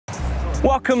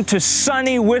Welcome to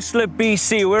sunny Whistler,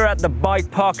 BC. We're at the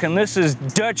bike park and this is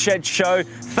Dirt Shed Show.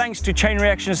 Thanks to Chain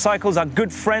Reaction Cycles, our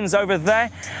good friends over there.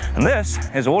 And this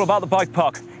is all about the bike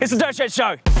park. It's the Dirt Shed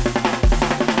Show.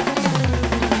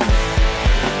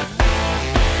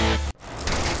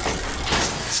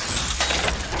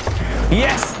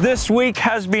 Yes, this week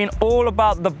has been all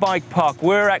about the bike park.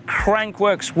 We're at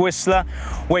Crankworx Whistler,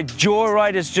 where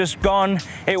Joyride has just gone.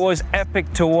 It was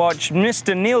epic to watch.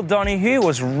 Mr. Neil Donahue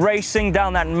was racing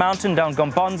down that mountain, down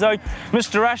Gombonzo.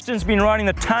 Mr. Ashton's been riding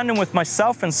the tandem with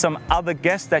myself and some other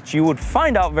guests that you would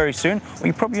find out very soon. Well,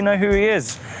 you probably know who he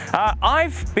is.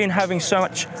 I've been having so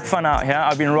much fun out here.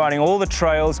 I've been riding all the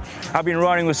trails. I've been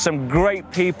riding with some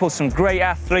great people, some great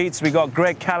athletes. We got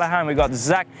Greg Callahan, we got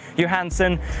Zach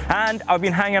Johansson, and I've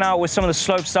been hanging out with some of the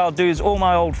slopestyle dudes, all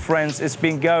my old friends. It's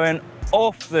been going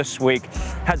off this week.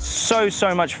 Had so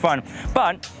much fun.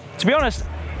 But to be honest,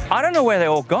 I don't know where they're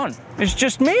all gone. It's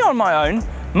just me on my own.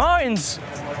 Martin's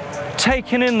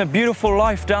taking in the beautiful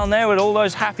life down there with all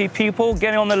those happy people,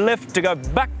 getting on the lift to go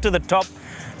back to the top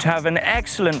to have an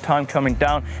excellent time coming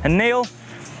down. And Neil,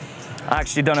 I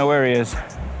actually don't know where he is.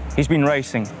 He's been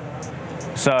racing.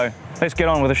 So let's get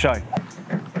on with the show.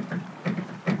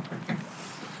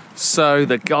 So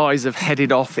the guys have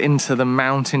headed off into the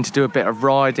mountain to do a bit of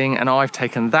riding, and I've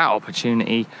taken that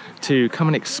opportunity to come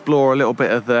and explore a little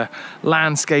bit of the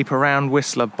landscape around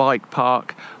Whistler Bike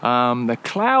Park. The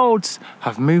clouds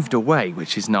have moved away,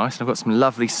 which is nice. I've got some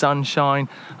lovely sunshine.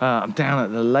 I'm down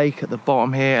at the lake at the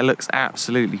bottom here. It looks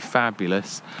absolutely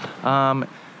fabulous.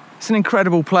 It's an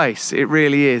incredible place, it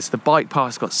really is. The bike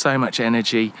park's got so much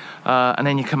energy, and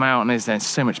then you come out and there's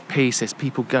so much peace. There's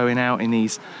people going out in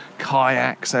these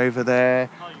kayaks over there,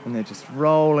 and they're just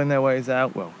rolling their ways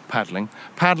out, well,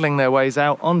 paddling their ways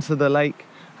out onto the lake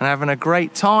and having a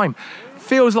great time.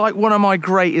 Feels like one of my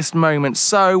greatest moments,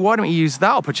 so why don't we use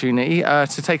that opportunity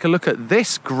to take a look at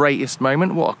this greatest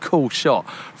moment. What a cool shot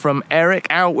from Eric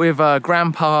out with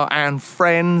Grandpa and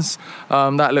friends.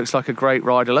 That looks like a great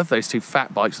ride. I love those two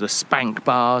fat bikes with the spank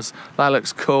bars. That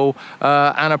looks cool.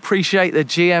 And appreciate the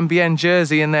GMBN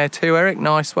jersey in there too, Eric.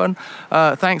 Nice one.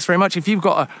 Thanks very much. If you've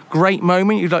got a great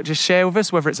moment you'd like to share with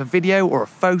us, whether it's a video or a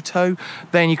photo,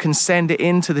 then you can send it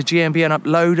in to the GMBN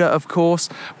uploader, of course,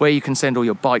 where you can send all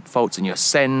your bike faults and your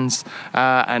sends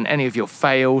and any of your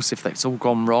fails if that's all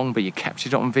gone wrong but you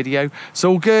captured it on video. It's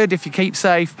all good if you keep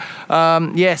safe.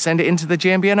 Yeah, send it into the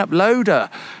GMBN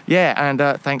uploader. Yeah, and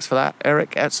thanks for that,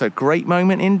 Eric. That's a great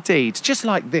moment indeed, just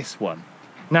like this one.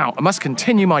 Now I must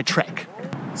continue my trek.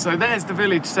 So there's the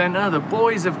village centre. The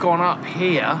boys have gone up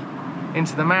here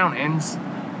into the mountains.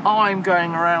 I'm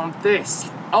going around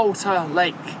this Alta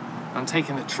Lake. I'm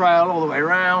taking the trail all the way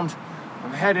around.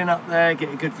 I'm heading up there,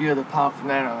 get a good view of the park from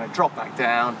there, and I'm going to drop back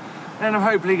down. Then I'm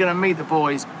hopefully going to meet the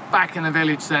boys back in the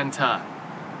village centre.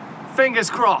 Fingers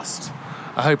crossed.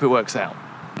 I hope it works out.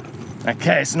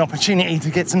 Okay, it's an opportunity to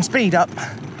get some speed up.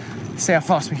 See how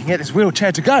fast we can get this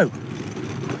wheelchair to go.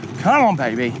 Come on,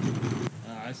 baby.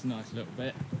 Oh, that's a nice little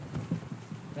bit.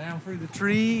 Down through the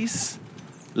trees.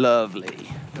 Lovely.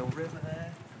 Little river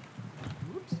there.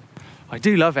 Whoops. I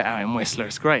do love it out in Whistler,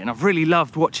 it's great, and I've really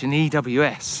loved watching the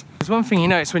EWS. There's one thing you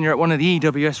notice when you're at one of the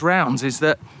EWS rounds is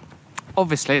that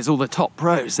obviously it's all the top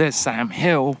pros. There's Sam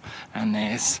Hill and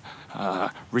there's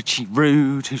Richie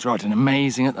Rude, who's riding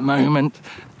amazing at the moment,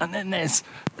 and then there's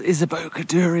Isabeau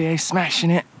Kadurier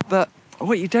smashing it. But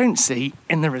what you don't see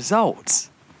in the results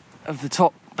of the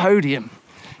top podium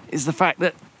is the fact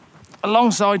that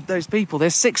alongside those people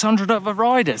there's 600 other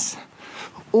riders,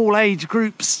 all age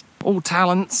groups, all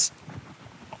talents.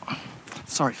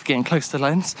 Sorry for getting close to the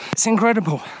lens. It's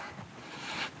incredible.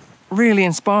 Really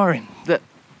inspiring that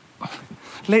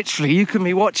literally you could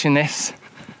be watching this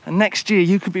and next year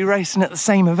you could be racing at the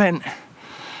same event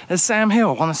as Sam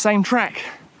Hill on the same track.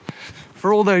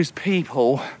 For all those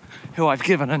people who I've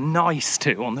given a nice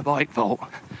to on the bike vault,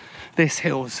 this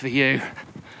hill's for you.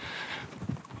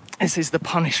 This is the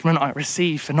punishment I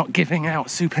receive for not giving out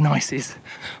super nices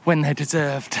when they're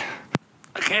deserved.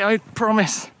 Okay, I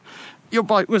promise your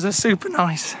bike was a super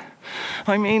nice.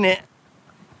 I mean it.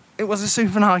 It was a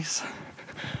super nice.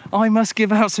 I must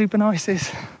give out super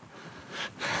nices.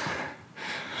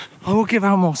 I will give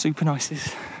out more super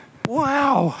nices.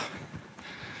 Wow.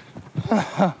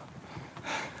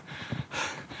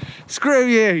 Screw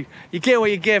you. You get what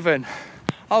you're given.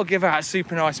 I'll give out a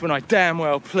super nice when I damn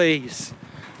well please.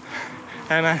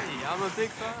 Hey man. I'm a big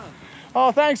fan.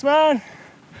 Oh, thanks man.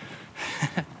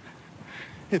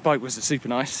 His bike was a super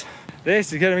nice.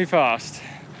 This is gonna be fast.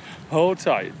 Hold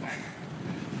tight.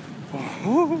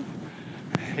 Woo.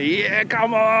 Yeah,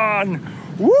 come on!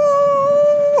 Woo!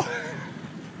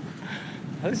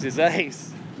 This is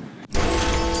ace.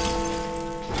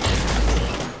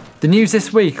 The news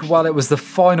this week, well, it was the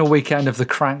final weekend of the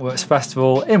Crankworks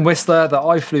Festival in Whistler that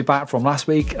I flew back from last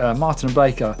week. Martyn and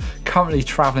Blake are currently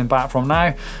travelling back from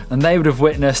now, and they would have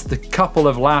witnessed the couple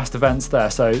of last events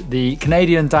there. So the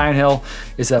Canadian downhill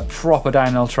is a proper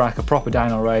downhill track, a proper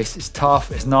downhill race. It's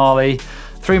tough, it's gnarly.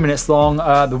 3 minutes long.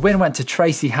 The win went to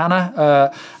Tracy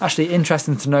Hannah. Actually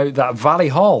interesting to note that Valley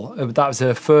Hall, that was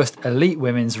her first elite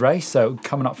women's race, so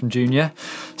coming up from junior,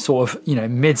 sort of, you know,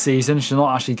 mid-season. She's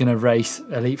not actually going to race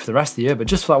elite for the rest of the year, but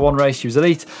just for that one race she was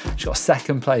elite. She got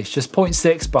second place, just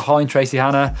 0.6 behind Tracy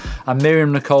Hannah, and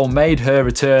Miriam Nicole made her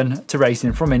return to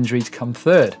racing from injury to come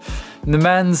third. In the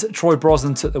men's, Troy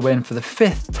Brosnan took the win for the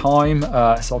 5th time.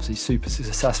 It's obviously super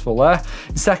successful there.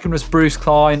 In second was Bruce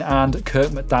Klein and Kurt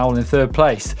McDowell in third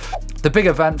place. The big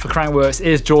event for Crankworks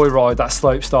is Joyride, that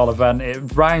slope style event.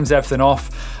 It rounds everything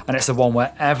off, and it's the one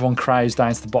where everyone crowds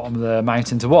down to the bottom of the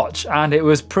mountain to watch, and it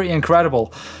was pretty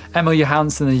incredible. Emil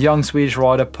Johansson, the young Swedish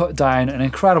rider, put down an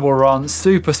incredible run,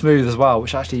 super smooth as well,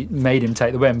 which actually made him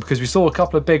take the win, because we saw a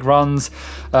couple of big runs,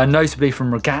 notably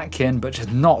from Rogatkin, but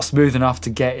just not smooth enough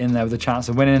to get in there with a chance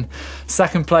of winning.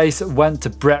 Second place went to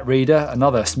Brett Reeder,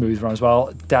 another smooth run as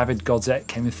well. David Godzek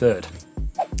came in third.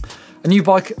 A new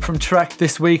bike from Trek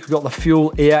this week, we've got the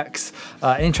Fuel EX.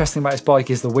 Interesting about this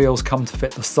bike is the wheels come to fit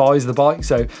the size of the bike,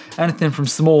 so anything from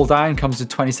small down comes to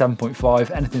 27.5,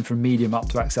 anything from medium up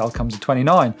to XL comes to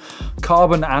 29.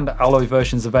 Carbon and alloy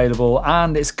versions available,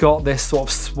 and it's got this sort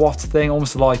of SWAT thing,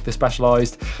 almost like the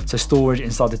Specialized, so storage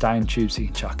inside the down tube, so you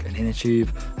can chuck an inner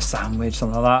tube, a sandwich,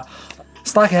 something like that.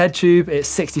 Slacker head tube, it's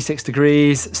 66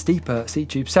 degrees, steeper seat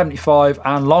tube 75,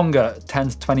 and longer 10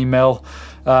 to 20 mil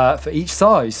for each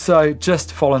size. So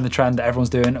just following the trend that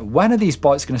everyone's doing, when are these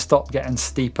bikes going to stop getting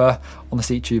steeper on the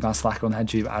seat tube and slacker on the head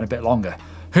tube and a bit longer?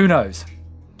 Who knows?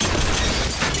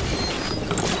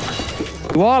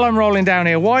 While I'm rolling down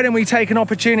here, why don't we take an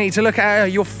opportunity to look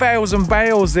at your fails and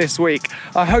bails this week?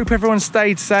 I hope everyone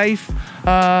stayed safe.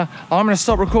 I'm going to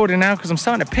stop recording now because I'm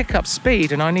starting to pick up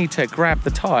speed and I need to grab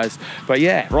the tyres. But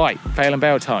yeah, right, fail and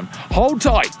bail time. Hold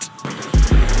tight.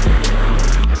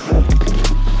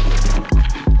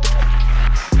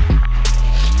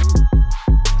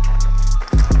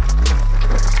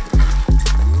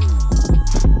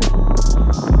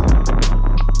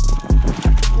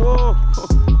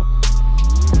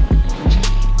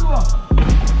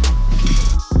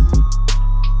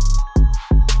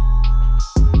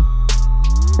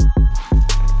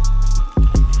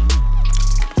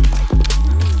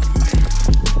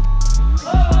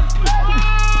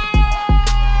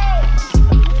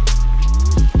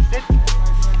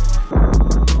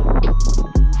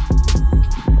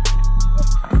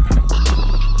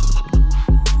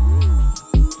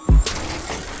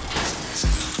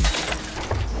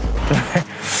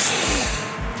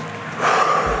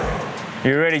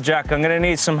 You ready, Jack? I'm gonna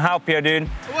need some help here, dude.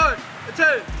 1, 2,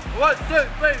 1, 2,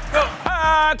 3, go!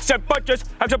 Hacks and Bodges,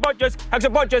 Hacks and Bodges, Hacks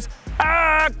and Bodges,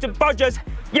 Hacks and Bodges.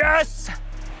 Yes!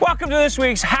 Welcome to this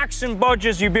week's Hacks and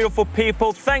Bodges, you beautiful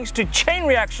people. Thanks to Chain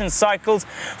Reaction Cycles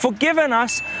for giving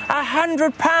us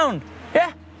 £100.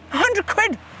 Yeah, 100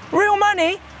 quid, real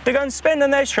money to go and spend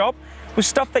in their shop with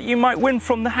stuff that you might win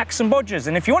from the Hacks and Bodges.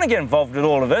 And if you want to get involved with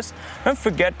all of this, don't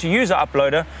forget to use our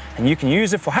uploader, and you can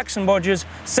use it for Hacks and Bodges,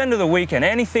 Send of the Week, and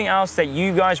anything else that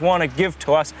you guys want to give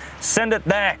to us, send it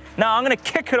there. Now I'm going to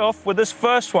kick it off with this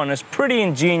first one. It's pretty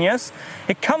ingenious.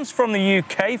 It comes from the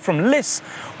UK, from Liss,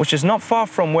 which is not far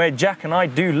from where Jack and I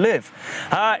do live.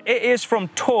 It is from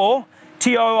Tor,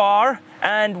 T-O-R,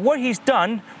 and what he's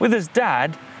done with his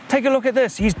dad, take a look at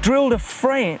this. He's drilled a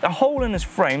hole in his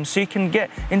frame so he can get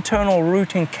internal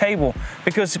routing cable,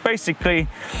 because basically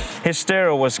his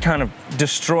stereo was kind of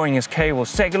destroying his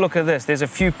cables. Take a look at this. There's a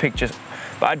few pictures,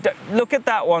 but look at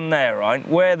that one there, right?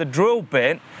 Where the drill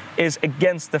bit is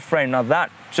against the frame. Now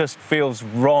that just feels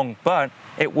wrong, but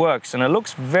it works and it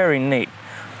looks very neat.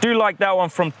 Do like that one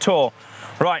from Tor.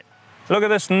 Right, look at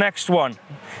this next one.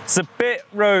 It's a bit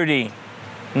roady,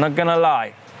 not gonna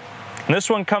lie. And this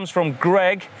one comes from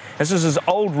Greg. This is his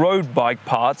old road bike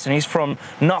parts, and he's from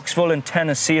Knoxville in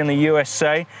Tennessee in the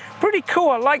USA. Pretty cool,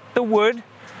 I like the wood.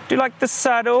 Do you like the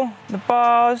saddle, the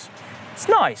bars? It's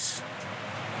nice.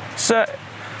 It's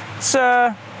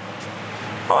a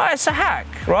hack,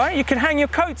 right? You can hang your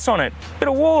coats on it. Bit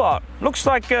of wall art. Looks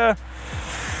like a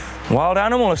wild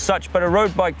animal as such, but a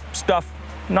road bike stuff.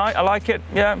 Nice, I like it,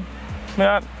 yeah.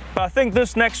 But I think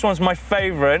this next one's my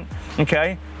favorite.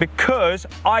 okay? Because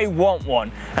I want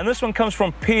one. And this one comes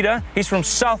from Peter. He's from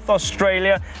South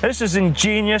Australia. This is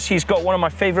ingenious. He's got one of my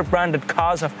favorite branded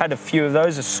cars. I've had a few of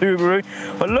those, a Subaru.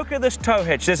 But look at this tow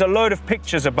hitch. There's a load of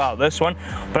pictures about this one,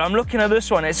 but I'm looking at this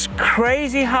one. It's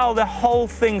crazy how the whole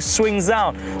thing swings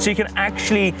out so you can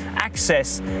actually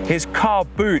access his car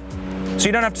boot. So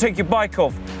you don't have to take your bike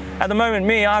off. At the moment,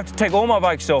 I have to take all my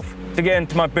bikes off to get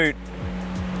into my boot.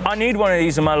 I need one of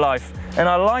these in my life, and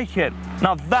I like it.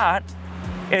 Now that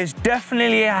is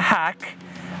definitely a hack.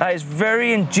 That is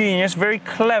very ingenious, very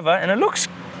clever, and it looks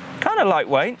kind of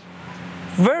lightweight.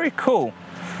 Very cool.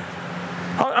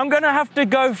 I'm gonna have to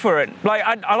go for it. Like,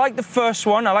 I like the first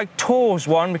one. I like Tor's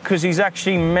one because he's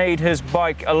actually made his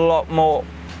bike a lot more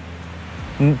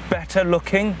better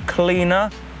looking, cleaner.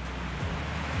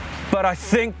 But I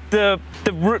think I'm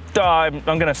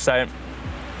gonna say it.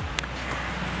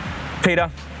 Peter,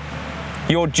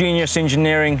 your genius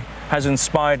engineering has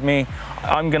inspired me.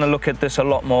 I'm gonna look at this a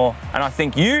lot more, and I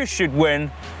think you should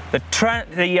win the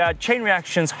Chain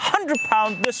Reactions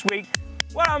 £100 this week.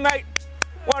 Well done, mate.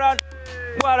 Well done.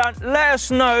 Well done. Let us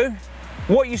know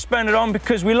what you spend it on,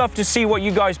 because we love to see what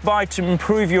you guys buy to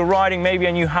improve your riding. Maybe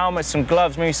a new helmet, some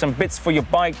gloves, maybe some bits for your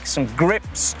bike, some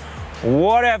grips,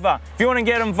 whatever. If you want to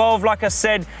get involved, like I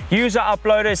said, use our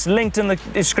uploader. It's linked in the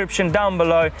description down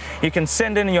below. You can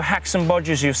send in your Hacks and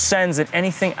Bodges, your sends, and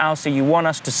anything else that you want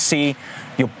us to see,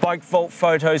 your bike vault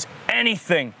photos,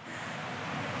 anything.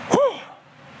 Whew.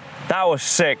 That was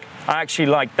sick. I actually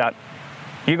like that.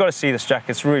 You got to see this jacket.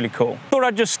 It's really cool. Thought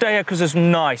I'd just stay here because it's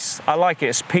nice. I like it.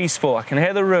 It's peaceful. I can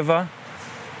hear the river,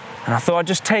 and I thought I'd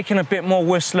just take in a bit more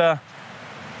Whistler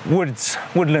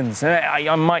woodlands.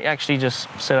 I might actually just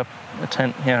set up a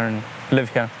tent here and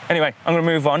live here. Anyway, I'm gonna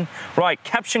move on. Right,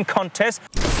 caption contest.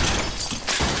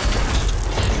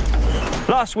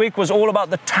 Last week was all about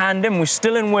the tandem. We're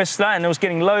still in Whistler, and it was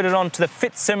getting loaded onto the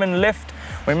Fitzsimmons lift,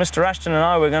 where Mr. Ashton and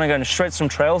I were gonna go and shred some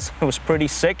trails. It was pretty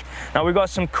sick. Now we got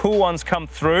some cool ones come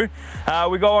through.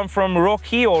 We got one from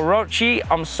Rocky or Rochi.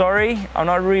 I'm sorry, I'm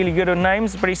not really good at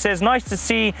names, but he says, nice to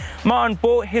see Martyn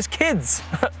bought his kids.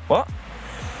 What?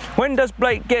 When does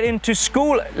Blake get into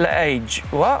school age?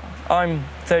 What? I'm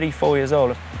 34 years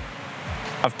old.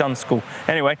 I've done school.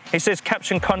 Anyway, it says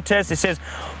caption contest. It says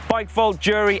bike vault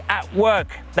jury at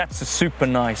work. That's super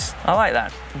nice. I like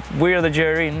that. We're the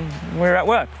jury and we're at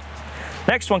work.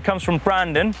 Next one comes from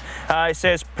Brandon. It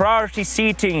says priority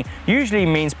seating usually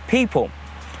means people,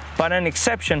 but an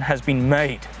exception has been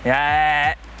made.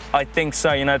 Yeah, I think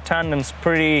so. You know, tandem's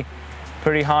pretty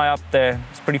high up there.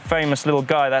 It's a pretty famous little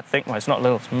guy, that thing. Well, it's not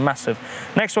little, it's massive.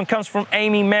 Next one comes from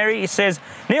Amy Mary. It says,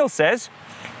 Neil says,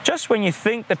 just when you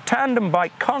think the tandem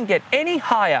bike can't get any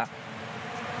higher.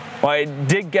 Well, it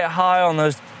did get high on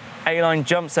those A-line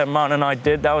jumps that Martyn and I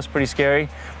did. That was pretty scary,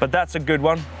 but that's a good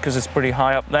one because it's pretty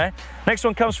high up there. Next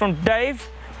one comes from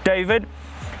David.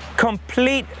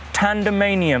 Complete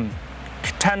tandemanium.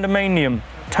 Tandemonium.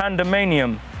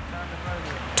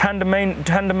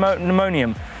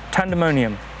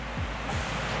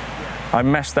 I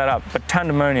messed that up, but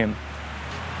tandemonium.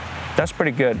 That's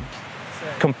pretty good.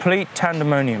 Complete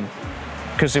tandemonium,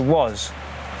 because it was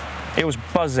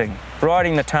buzzing,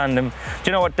 riding the tandem. Do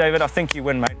you know what, David? I think you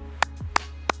win, mate.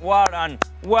 Well done,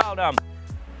 well done.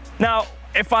 Now,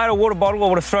 if I had a water bottle, I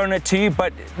would have thrown it to you,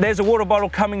 but there's a water bottle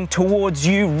coming towards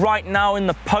you right now in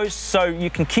the post, so you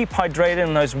can keep hydrated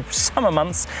in those summer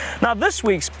months. Now, this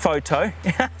week's photo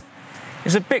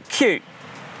is a bit cute.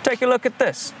 Take a look at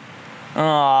this.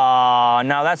 Ah,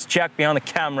 now that's Jack behind the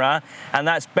camera, and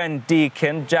that's Ben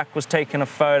Deacon. Jack was taking a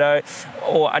photo,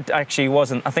 or actually he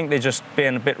wasn't. I think they're just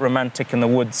being a bit romantic in the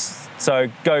woods. So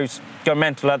go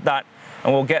mental at that,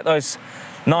 and we'll get those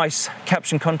nice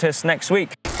caption contests next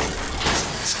week.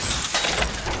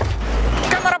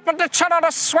 Coming up on the channel,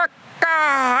 the swagger.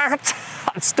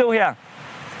 It's still here.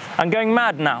 I'm going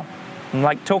mad now. I'm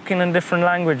like talking in different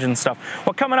language and stuff.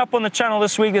 Well, coming up on the channel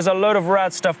this week, there's a load of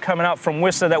rad stuff coming out from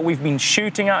Whistler that we've been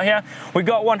shooting out here. We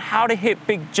got one, how to hit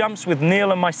big jumps with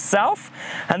Neil and myself.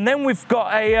 And then we've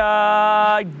got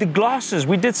the glasses.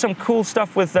 We did some cool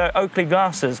stuff with Oakley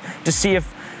glasses to see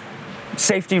if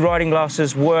safety riding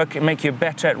glasses work and make you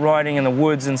better at riding in the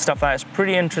woods and stuff like that. It's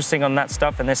pretty interesting on that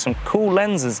stuff, and there's some cool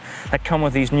lenses that come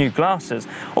with these new glasses.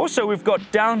 Also, we've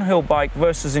got downhill bike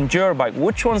versus enduro bike.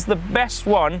 Which one's the best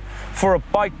one for a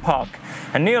bike park?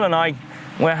 And Neil and I,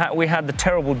 we had the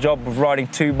terrible job of riding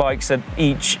 2 bikes at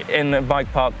each in a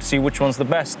bike park to see which one's the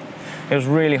best. It was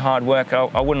really hard work.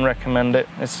 I wouldn't recommend it.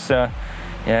 Yeah,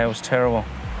 it was terrible.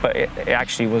 But it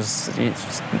actually was,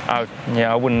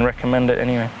 yeah, I wouldn't recommend it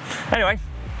anyway. Anyway,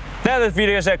 They're the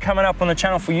videos that are coming up on the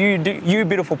channel for you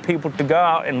beautiful people to go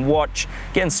out and watch,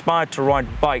 get inspired to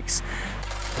ride bikes.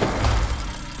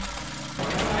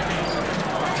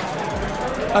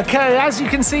 Okay, as you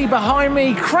can see behind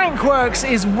me, Crankworx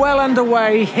is well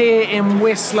underway here in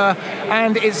Whistler,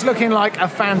 and it's looking like a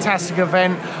fantastic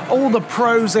event. All the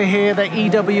pros are here. The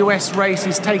EWS race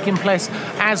is taking place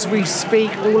as we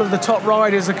speak. All of the top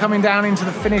riders are coming down into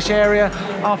the finish area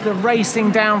after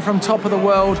racing down from top of the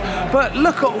world. But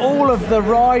look at all of the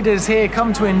riders here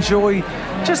come to enjoy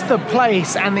just the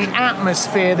place and the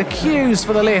atmosphere. The queues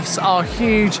for the lifts are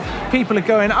huge. People are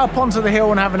going up onto the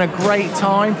hill and having a great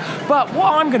time. But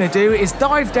what I'm going to do is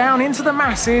dive down into the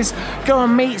masses, go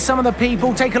and meet some of the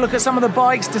people, take a look at some of the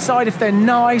bikes, decide if they're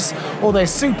nice or they're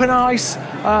super nice,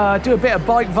 do a bit of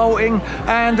bike vaulting,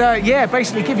 and yeah,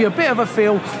 basically give you a bit of a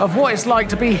feel of what it's like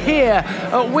to be here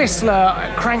at Whistler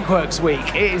Crankworx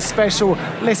Week. It is special.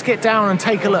 Let's get down and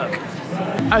take a look.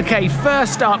 Okay,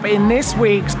 first up in this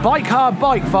week's Bike Hard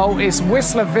Bike Vault is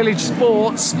Whistler Village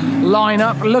Sports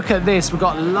lineup. Look at this, we've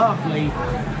got lovely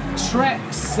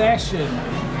Trek Session.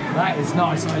 That is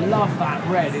nice, I love that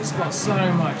red, it's got so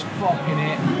much pop in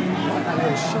it. Like that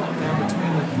little shot down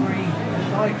between the three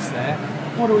bikes there.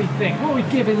 What do we think? What are we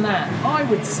giving that? I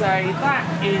would say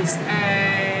that is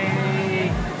a...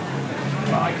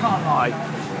 well, I can't lie.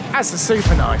 That's a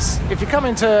super nice. If you come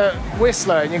into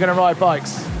Whistler and you're going to ride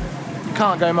bikes,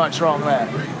 can't go much wrong there.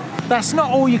 That's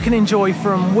not all you can enjoy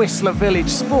from Whistler Village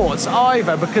Sports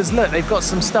either, because look, they've got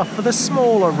some stuff for the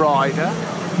smaller rider.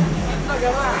 Look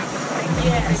at that.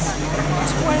 Yes.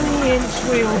 20-inch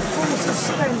wheel, full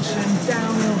suspension,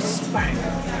 downhill spank.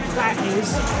 That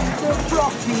is the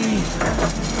Rocky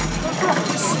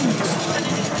suit.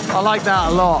 I like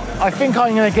that a lot. I think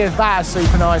I'm going to give that a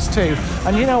super nice too.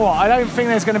 And you know what? I don't think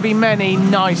there's going to be many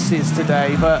nices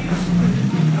today, but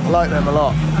I like them a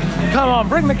lot. Come on,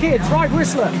 bring the kids, ride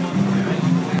Whistler.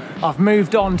 I've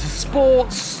moved on to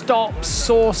Sports Stop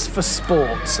Source for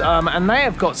Sports, and they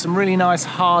have got some really nice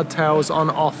hardtails on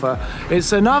offer.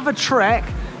 It's another Trek,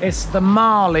 it's the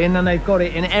Marlin, and they've got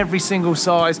it in every single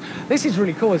size. This is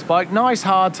really cool, this bike, nice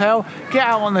hardtail. Get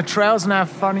out on the trails and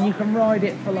have fun, and you can ride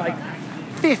it for like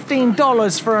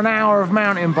 $15 for an hour of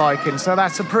mountain biking, so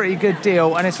that's a pretty good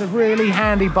deal, and it's a really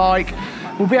handy bike.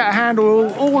 We'll be able to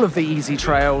handle all of the easy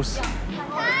trails.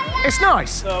 It's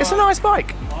nice, it's a nice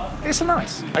bike. It's a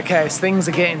nice. Okay, as things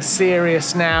are getting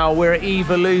serious now, we're at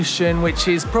Evolution, which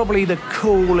is probably the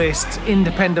coolest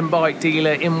independent bike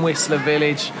dealer in Whistler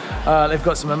Village. They've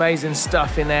got some amazing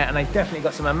stuff in there, and they've definitely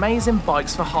got some amazing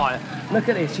bikes for hire. Look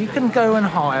at this, you can go and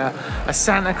hire a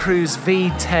Santa Cruz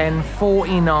V10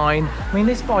 49. I mean,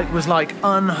 this bike was like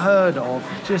unheard of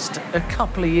just a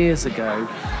couple of years ago.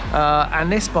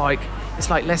 And this bike, it's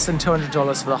like less than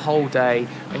 $200 for the whole day,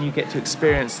 and you get to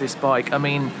experience this bike. I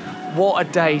mean, what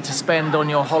a day to spend on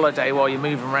your holiday while you're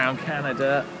moving around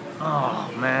Canada.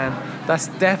 Oh man, that's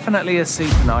definitely a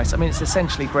super nice. I mean, it's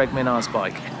essentially Greg Minar's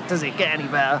bike. Does it get any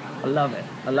better? I love it,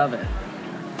 I love it.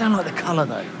 Don't like the colour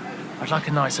though. I'd like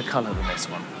a nicer colour than this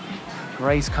one.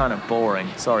 Grey's kind of boring,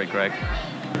 sorry Greg.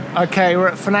 Okay, we're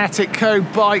at Fanatic Co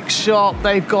Bike Shop.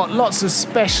 They've got lots of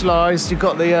Specialized. You've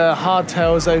got the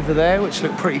hardtails over there, which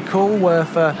look pretty cool,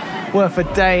 worth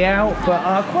a day out. But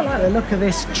I quite like the look of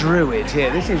this Druid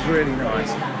here. This is really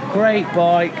nice. Great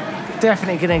bike.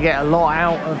 Definitely going to get a lot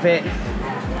out of it.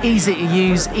 Easy to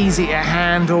use, easy to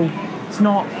handle. It's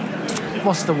not,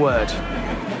 what's the word?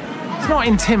 It's not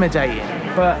intimidating,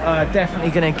 but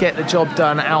definitely going to get the job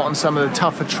done out on some of the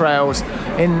tougher trails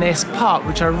in this park,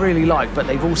 which I really like. But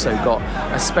they've also got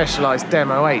a Specialized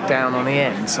Demo 8 down on the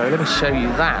end, so let me show you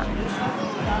that.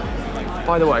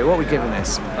 By the way, what are we giving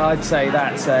this? I'd say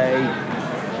that's a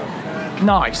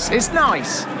nice. It's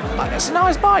nice. It's a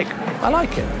nice bike. I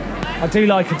like it. I do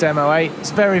like a Demo 8.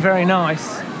 It's very, very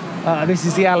nice. This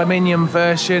is the aluminium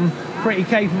version. Pretty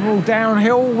capable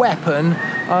downhill weapon.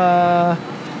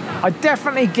 I'd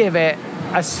definitely give it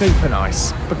a super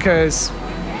nice because,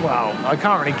 well, I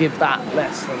can't really give that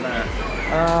less than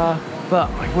that.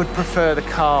 But I would prefer the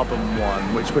carbon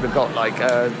one, which would have got like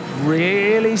a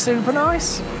really super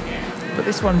nice. But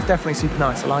this one's definitely super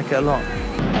nice. I like it a lot.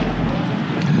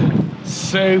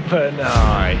 Super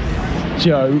nice.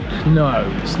 Joke.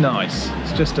 No, it's nice.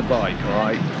 It's just a bike, all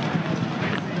right?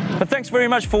 But thanks very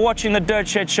much for watching the Dirt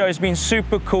Shed Show. It's been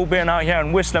super cool being out here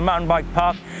in Whistler Mountain Bike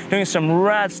Park, doing some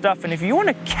rad stuff. And if you want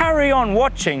to carry on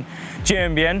watching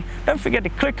GMBN, don't forget to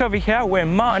click over here where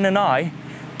Martin and I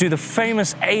do the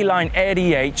famous A-Line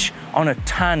Eddie H on a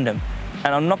tandem.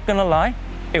 And I'm not gonna lie,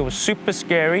 it was super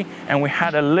scary and we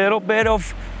had a little bit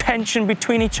of tension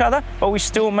between each other, but we're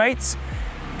still mates.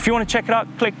 If you want to check it out,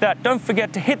 click that. Don't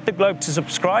forget to hit the globe to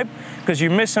subscribe because you're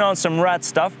missing out on some rad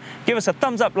stuff. Give us a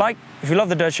thumbs up, like if you love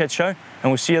the Dirt Shed Show, and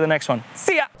we'll see you in the next one.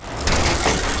 See ya!